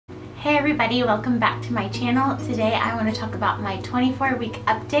Hey everybody, welcome back to my channel. Today I want to talk about my 24-week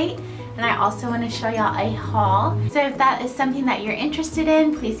update, and I also want to show y'all a haul. So if that is something that you're interested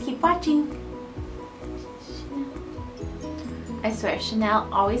in, please keep watching. I swear, Chanel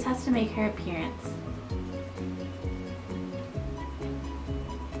always has to make her appearance.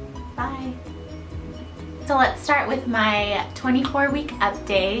 Bye. So let's start with my 24-week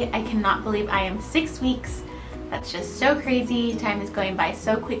update. I cannot believe I am 6 weeks. That's just so crazy. Time is going by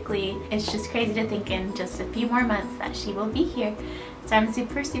so quickly. It's just crazy to think in just a few more months that she will be here. So I'm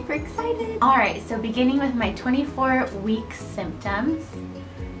super excited. Alright, so beginning with my 24-week symptoms.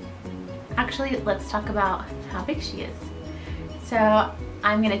 Actually, let's talk about how big she is. So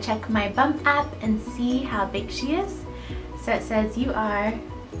I'm gonna check my bump app and see how big she is. So it says you are...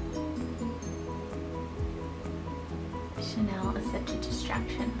 Chanel is such a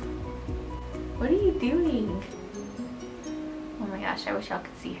distraction. What are you doing? Oh my gosh, I wish y'all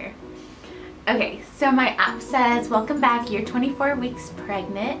could see her. Okay, so my app says, welcome back, you're 24 weeks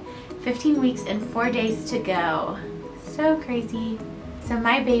pregnant, 15 weeks and 4 days to go. So crazy. So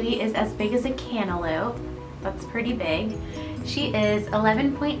my baby is as big as a cantaloupe. That's pretty big. She is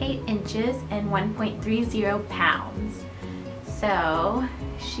 11.8 inches and 1.30 pounds. So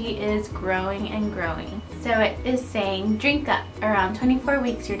she is growing and growing. So it is saying, drink up. Around 24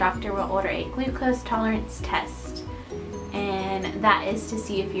 weeks, your doctor will order a glucose tolerance test. And that is to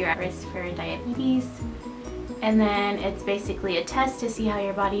see if you're at risk for diabetes. And then it's basically a test to see how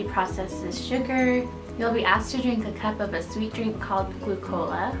your body processes sugar. You'll be asked to drink a cup of a sweet drink called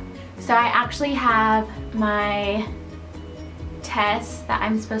glucola. So I actually have my test that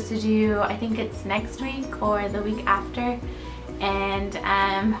I'm supposed to do, I think it's next week or the week after. And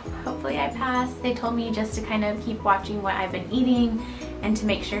hopefully I pass. They told me just to kind of keep watching what I've been eating and to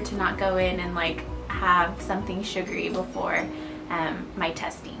make sure to not go in and like have something sugary before my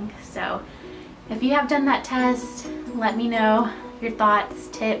testing. So if you have done that test, let me know your thoughts,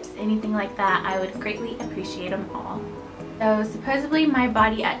 tips, anything like that. I would greatly appreciate them all. So supposedly my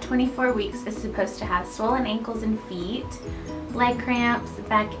body at 24 weeks is supposed to have swollen ankles and feet, leg cramps,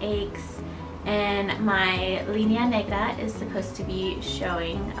 back aches, and my linea negra is supposed to be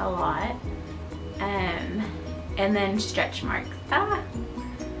showing a lot, and then stretch marks.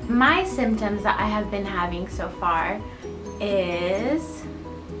 My symptoms that I have been having so far is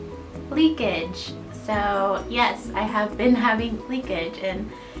leakage. So yes, I have been having leakage,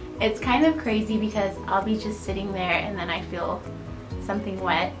 and it's kind of crazy because I'll be just sitting there and then I feel something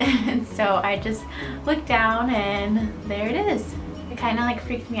wet and so I just look down and there it is. It kind of like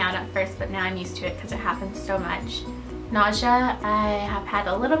freaked me out at first, but now I'm used to it because it happens so much. Nausea, I have had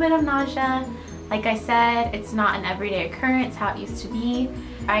a little bit of nausea. Like I said, it's not an everyday occurrence how it used to be.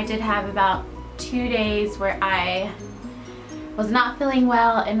 I did have about 2 days where I was not feeling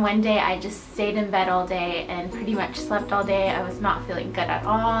well, and one day I just stayed in bed all day and pretty much slept all day. I was not feeling good at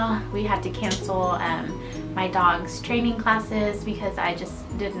all. We had to cancel my dog's training classes because I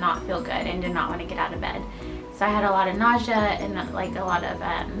just did not feel good and did not want to get out of bed. So I had a lot of nausea and like a lot of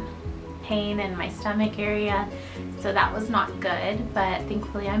pain in my stomach area, so that was not good, but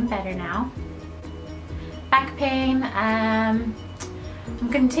thankfully I'm better now. Back pain, I'm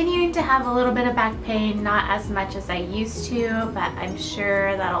continuing to have a little bit of back pain, not as much as I used to, but I'm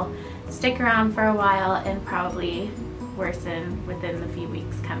sure that'll stick around for a while and probably worsen within the few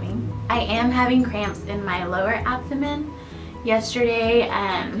weeks coming. I am having cramps in my lower abdomen. Yesterday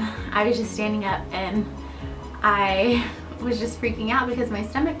I was just standing up and I was just freaking out because my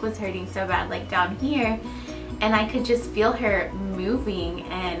stomach was hurting so bad, like down here, and I could just feel her moving,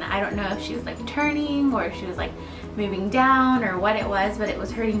 and I don't know if she was like turning or if she was like moving down or what it was, but it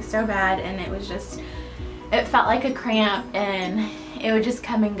was hurting so bad, and it was just, it felt like a cramp and it would just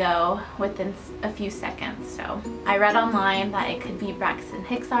come and go within a few seconds. So I read online that it could be Braxton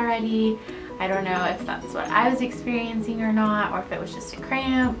Hicks already. I don't know if that's what I was experiencing or not, or if it was just a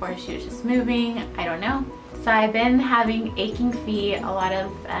cramp or she was just moving. I don't know. So I've been having aching feet a lot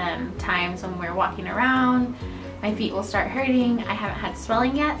of times when we're walking around. My feet will start hurting. I haven't had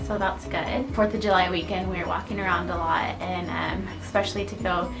swelling yet, so that's good. 4th of July weekend, we were walking around a lot, and especially to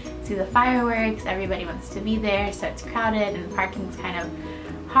go see the fireworks. Everybody wants to be there, so it's crowded and parking's kind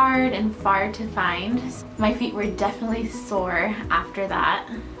of hard and far to find. My feet were definitely sore after that.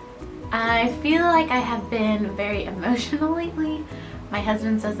 I feel like I have been very emotional lately. My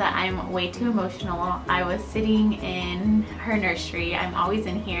husband says that I'm way too emotional. I was sitting in her nursery, I'm always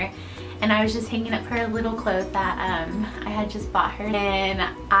in here, and I was just hanging up her little clothes that I had just bought her, and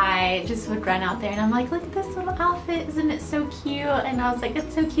I just would run out there and I'm like, look at this little outfit, isn't it so cute? And I was like,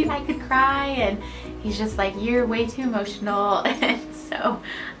 it's so cute I could cry, and he's just like, you're way too emotional. And So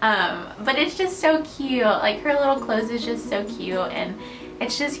but it's just so cute. Like, her little clothes is just so cute, and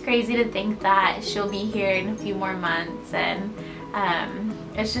it's just crazy to think that she'll be here in a few more months. And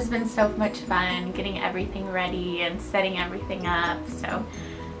it's just been so much fun getting everything ready and setting everything up. So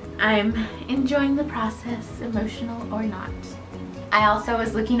I'm enjoying the process, emotional or not. I also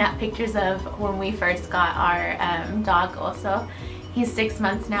was looking at pictures of when we first got our dog also. He's 6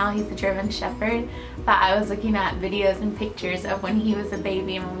 months now, he's a German Shepherd, but I was looking at videos and pictures of when he was a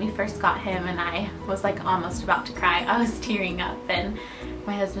baby and when we first got him, and I was like almost about to cry. I was tearing up, and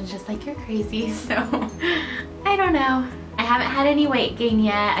my husband's just like, you're crazy. So I don't know. I haven't had any weight gain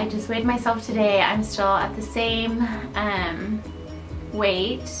yet. I just weighed myself today. I'm still at the same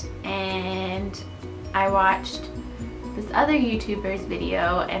weight, and I watched this other YouTuber's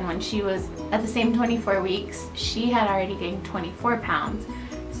video, and when she was at the same 24 weeks, she had already gained 24 pounds.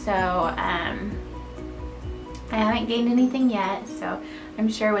 So I haven't gained anything yet, so I'm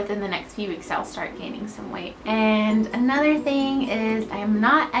sure within the next few weeks I'll start gaining some weight. And another thing is I'm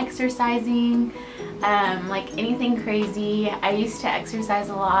not exercising like anything crazy. I used to exercise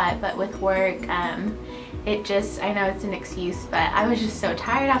a lot, but with work it just, I know it's an excuse, but I was just so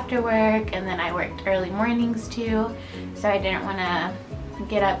tired after work, and then I worked early mornings too, so I didn't want to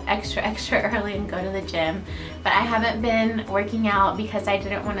get up extra early and go to the gym. But I haven't been working out because I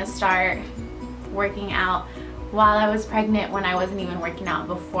didn't want to start working out while I was pregnant when I wasn't even working out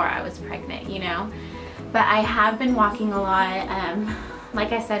before I was pregnant, you know. But I have been walking a lot.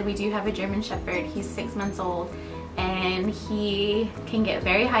 Like I said, we do have a German Shepherd. He's 6 months old, and he can get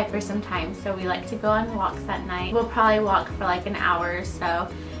very hyper sometimes, so we like to go on walks at night. We'll probably walk for like an hour or so,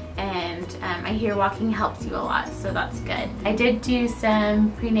 and I hear walking helps you a lot, so that's good. I did do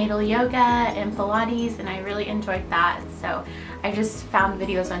some prenatal yoga and Pilates, and I really enjoyed that, so I just found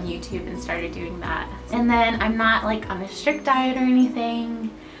videos on YouTube and started doing that. And then I'm not like on a strict diet or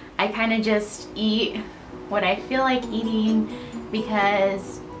anything. I kind of just eat what I feel like eating,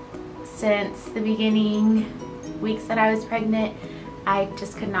 because since the beginning weeks that I was pregnant, I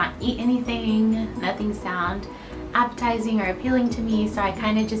just could not eat anything. Nothing sound appetizing or appealing to me, so I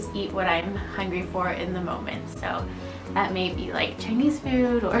kind of just eat what I'm hungry for in the moment. So that may be like Chinese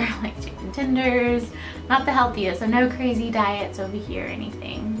food or like chicken tenders, not the healthiest, so no crazy diets over here or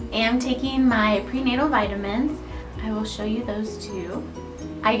anything. I am taking my prenatal vitamins. I will show you those too.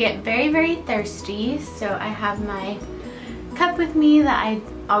 I get very thirsty, so I have my cup with me that I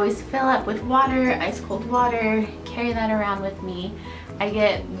always fill up with water, ice cold water, carry that around with me. I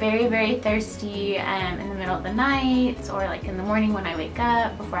get very thirsty in the middle of the night, or like in the morning when I wake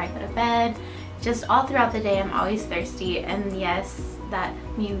up, before I go to bed. Just all throughout the day I'm always thirsty, and yes, that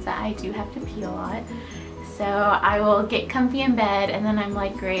means that I do have to pee a lot. So I will get comfy in bed, and then I'm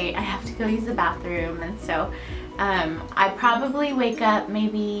like, great, I have to go use the bathroom. And so I probably wake up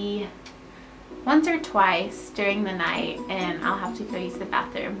maybe once or twice during the night, and I'll have to go use the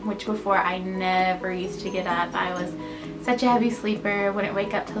bathroom, which before I never used to get up. I was such a heavy sleeper, wouldn't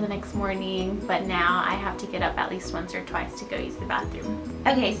wake up till the next morning, but now I have to get up at least once or twice to go use the bathroom.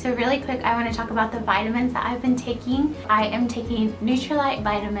 Okay, so really quick, I want to talk about the vitamins that I've been taking. I am taking Nutrilite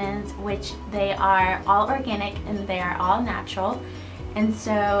vitamins, which they are all organic and they are all natural. And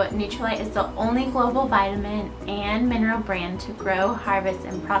so Nutrilite is the only global vitamin and mineral brand to grow, harvest,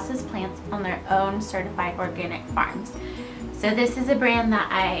 and process plants on their own certified organic farms. So this is a brand that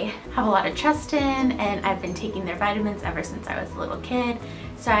I have a lot of trust in, and I've been taking their vitamins ever since I was a little kid.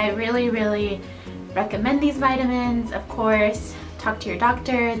 So I really recommend these vitamins. Of course, talk to your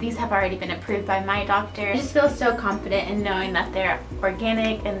doctor. These have already been approved by my doctor. I just feel so confident in knowing that they're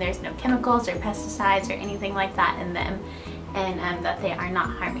organic and there's no chemicals or pesticides or anything like that in them, and that they are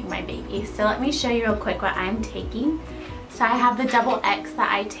not harming my baby. So let me show you real quick what I'm taking. So I have the double X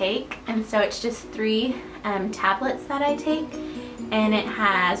that I take, and so it's just 3 tablets that I take, and it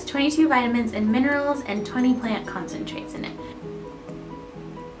has 22 vitamins and minerals and 20 plant concentrates in it.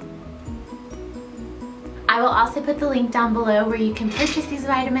 I will also put the link down below where you can purchase these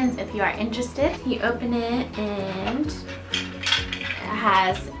vitamins if you are interested. You open it and it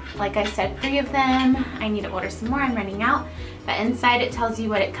has, like I said, 3 of them. I need to order some more, I'm running out. But inside it tells you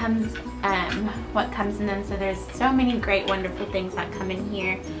what it comes, what comes in them. So there's so many great, wonderful things that come in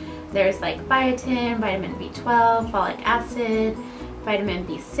here. There's like biotin, vitamin B12, folic acid, vitamin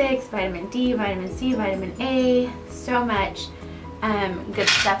B6, vitamin D, vitamin C, vitamin A, so much good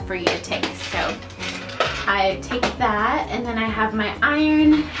stuff for you to take. So I take that, and then I have my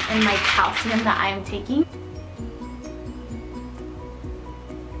iron and my calcium that I'm taking.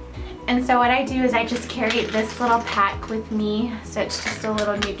 And so what I do is I just carry this little pack with me. So it's just a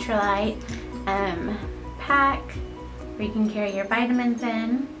little Nutrilite pack, where you can carry your vitamins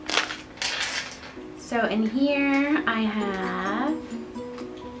in. So in here I have,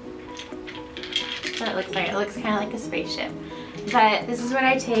 what it looks like. It looks kind of like a spaceship. But this is what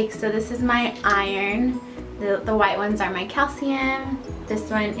I take. So this is my iron. The white ones are my calcium. This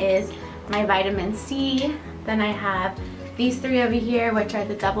one is my vitamin C. Then I have these three over here, which are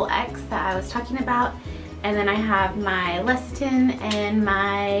the double X that I was talking about. And then I have my lecithin and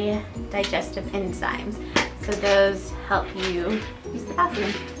my digestive enzymes. So those help you use the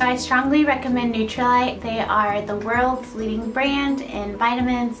bathroom. So I strongly recommend Nutrilite. They are the world's leading brand in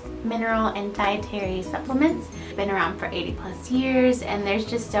vitamins, mineral, and dietary supplements. Been around for 80+ years, and there's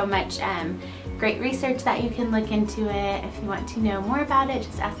just so much great research that you can look into it. If you want to know more about it,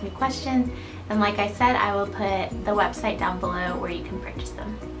 just ask me questions. And like I said, I will put the website down below where you can purchase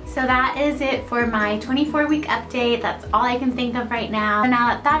them. So that is it for my 24-week update. That's all I can think of right now. Now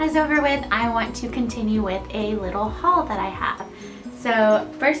that that is over with, I want to continue with a little haul that I have. So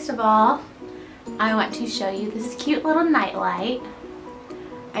first of all, I want to show you this cute little nightlight.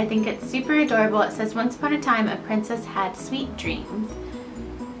 I think it's super adorable. It says, "Once upon a time, a princess had sweet dreams."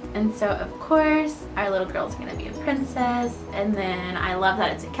 And so of course our little girl's gonna be a princess. And then I love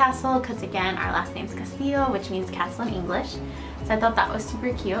that it's a castle because again our last name's Castillo, which means castle in English. So I thought that was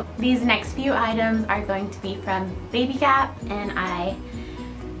super cute. These next few items are going to be from Baby Gap, and I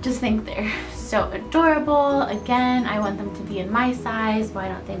just think they're so adorable. Again, I want them to be in my size. Why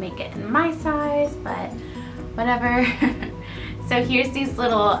don't they make it in my size? But whatever. So here's these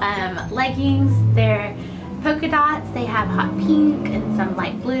little leggings. They're polka dots. They have hot pink and some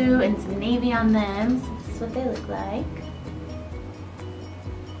light blue and some navy on them. So this is what they look like.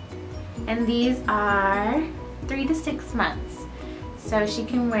 And these are 3 to 6 months. So she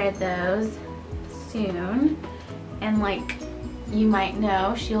can wear those soon. And like you might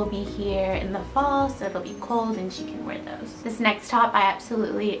know, she'll be here in the fall, so it'll be cold and she can wear those. This next top I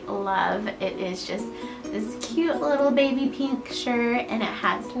absolutely love. It is just this cute little baby pink shirt, and it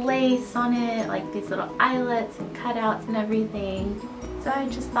has lace on it, like these little eyelets and cutouts and everything. So I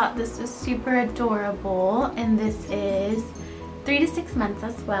just thought this was super adorable, and this is 3 to 6 months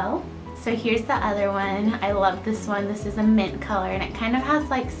as well. So here's the other one. I love this one. This is a mint color, and it kind of has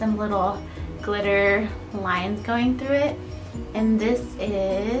like some little glitter lines going through it. And this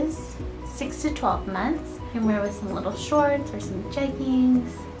is 6 to 12 months. You can wear with some little shorts or some jeggings.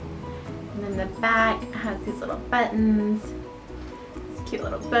 And then the back has these little buttons. These cute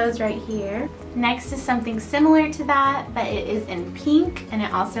little bows right here. Next is something similar to that, but it is in pink, and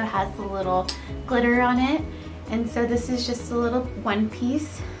it also has the little glitter on it. And so this is just a little one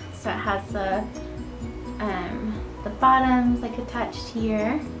piece. So it has the bottoms like attached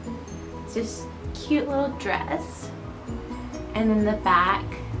here. It's just a cute little dress. And then the back,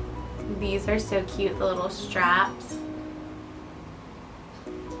 these are so cute, the little straps.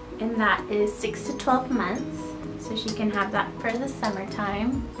 And that is 6 to 12 months. So she can have that for the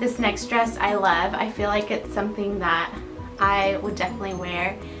summertime. This next dress I love. I feel like it's something that I would definitely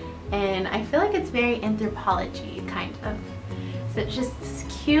wear. And I feel like it's very Anthropology kind of. So it's just this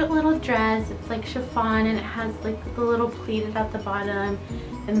cute little dress. It's like chiffon, and it has like the little pleated at the bottom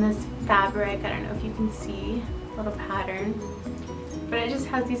and this fabric. I don't know if you can see a little pattern, but it just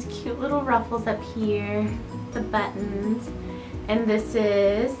has these cute little ruffles up here, the buttons. And this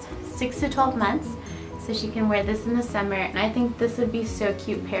is 6 to 12 months, so she can wear this in the summer. And I think this would be so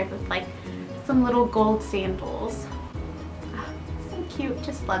cute paired with like some little gold sandals. So cute,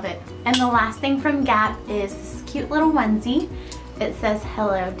 just love it. And the last thing from Gap is this cute little onesie. It says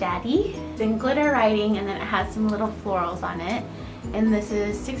 "Hello Daddy." It's in glitter writing, and then it has some little florals on it. And this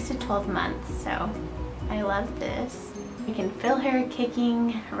is 6 to 12 months, so I love this. You can feel her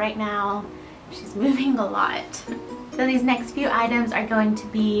kicking right now. She's moving a lot. So these next few items are going to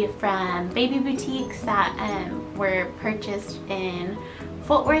be from baby boutiques that were purchased in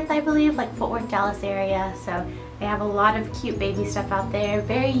Fort Worth, I believe, like Fort Worth, Dallas area. So they have a lot of cute baby stuff out there.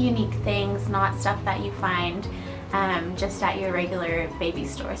 Very unique things, not stuff that you find just at your regular baby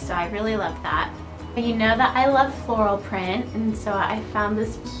store. So I really love that. But you know that I love floral print, and so I found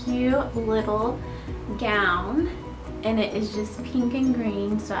this cute little gown, and it is just pink and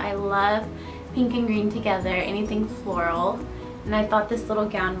green. So I love pink and green together, anything floral. And I thought this little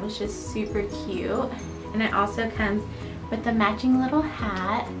gown was just super cute. And it also comes with a matching little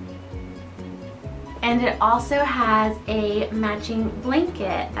hat. And it also has a matching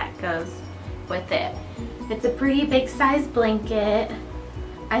blanket that goes with it. It's a pretty big size blanket.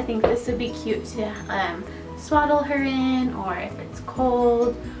 I think this would be cute to swaddle her in, or if it's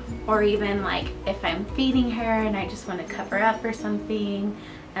cold, or even like if I'm feeding her and I just want to cover up or something.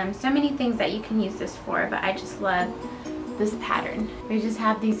 So many things that you can use this for, but I just love this pattern. We just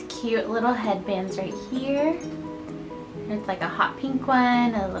have these cute little headbands right here. It's like a hot pink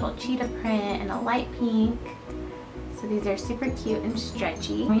one, a little cheetah print, and a light pink. So these are super cute and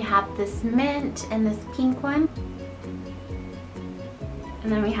stretchy. We have this mint and this pink one.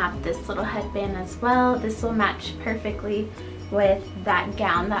 And then we have this little headband as well. This will match perfectly with that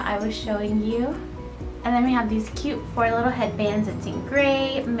gown that I was showing you. And then we have these cute 4 little headbands. It's in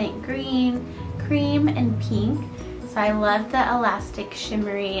gray, mint green, cream, and pink. So I love the elastic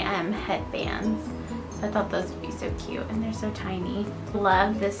shimmery headbands. So I thought those would be so cute, and they're so tiny.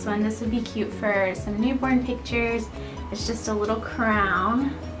 Love this one. This would be cute for some newborn pictures. It's just a little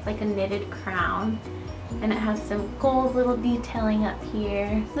crown, like a knitted crown. And it has some gold little detailing up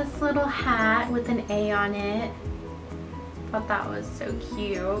here. This little hat with an A on it. Thought that was so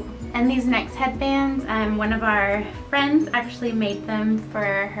cute. And these next headbands, one of our friends actually made them for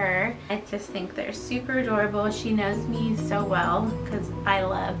her. I just think they're super adorable. She knows me so well because I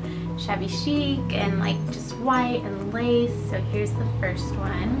love shabby chic and like just white and lace. So here's the first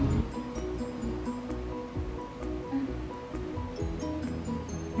one.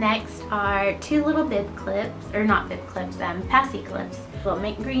 Next are 2 little bib clips, or not bib clips, passy clips. A little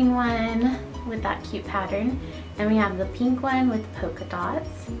mint green one with that cute pattern. And we have the pink one with polka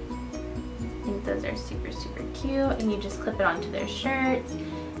dots. I think those are super, super cute. And you just clip it onto their shirts.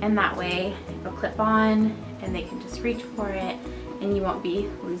 And that way it'll clip on and they can just reach for it and you won't be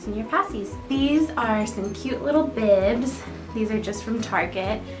losing your passies. These are some cute little bibs. These are just from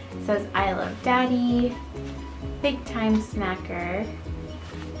Target. It says, I love daddy, big time snacker.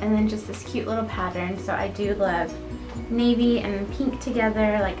 And then just this cute little pattern. So I do love navy and pink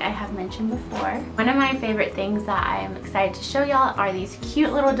together, like I have mentioned before. One of my favorite things that I am excited to show y'all are these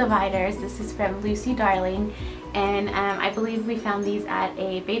cute little dividers. This is from Lucy Darling, and I believe we found these at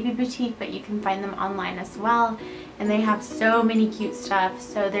a baby boutique, but you can find them online as well. And they have so many cute stuff.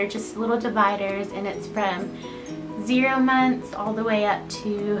 So they're just little dividers, and it's from 0 months all the way up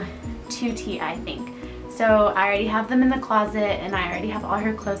to 2T, I think. So I already have them in the closet and I already have all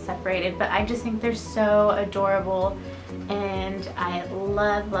her clothes separated, but I just think they're so adorable and I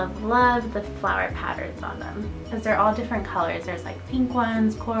love, love, love the flower patterns on them because they're all different colors. There's like pink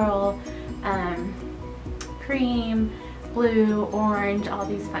ones, coral, cream, blue, orange, all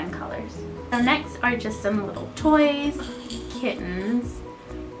these fun colors. So next are just some little toys, kittens.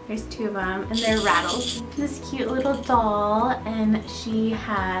 There's 2 of them and they're rattles. This cute little doll, and she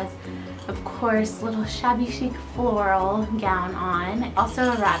has, of course, little shabby chic floral gown on.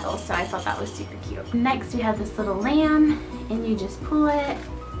 Also a rattle, so I thought that was super cute. Next we have this little lamb, and you just pull it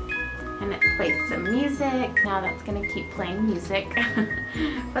and it plays some music. Now that's gonna keep playing music,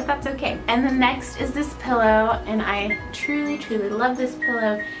 but that's okay. And the next is this pillow, and I truly, truly love this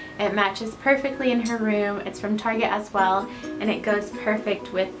pillow. It matches perfectly in her room. It's from Target as well, and it goes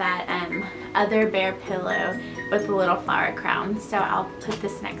perfect with that other bear pillow with the little flower crown. So I'll put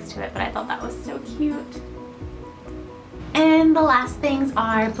this next to it, but I thought that was so cute. And the last things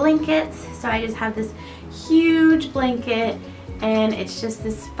are blankets. So I just have this huge blanket, and it's just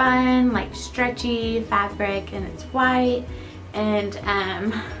this fun, like stretchy fabric, and it's white. And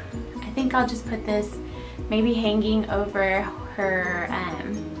I think I'll just put this maybe hanging over her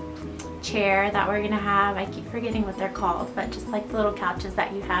chair that we're gonna have. I keep forgetting what they're called, but just like the little couches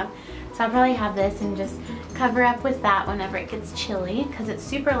that you have. So I'll probably have this and just cover up with that whenever it gets chilly, because it's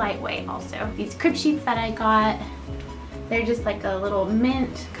super lightweight also. These crib sheets that I got, they're just like a little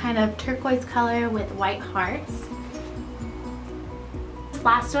mint kind of turquoise color with white hearts. This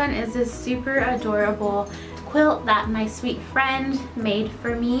last one is this super adorable quilt that my sweet friend made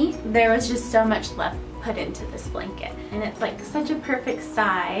for me. There was just so much love put into this blanket, and it's like such a perfect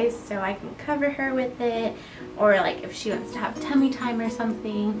size, so I can cover her with it, or like if she wants to have tummy time or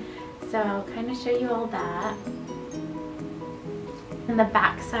something. So I'll kind of show you all that. And the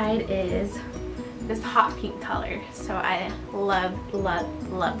back side is this hot pink color, so I love,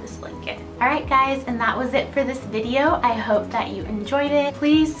 love, love this blanket. Alright guys, and that was it for this video. I hope that you enjoyed it.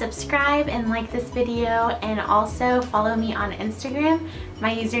 Please subscribe and like this video, and also follow me on Instagram.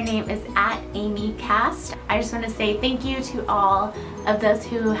 My username is @AmyCast. I just want to say thank you to all of those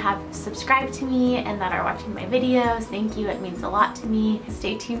who have subscribed to me and that are watching my videos. Thank you, it means a lot to me.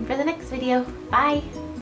 Stay tuned for the next video. Bye!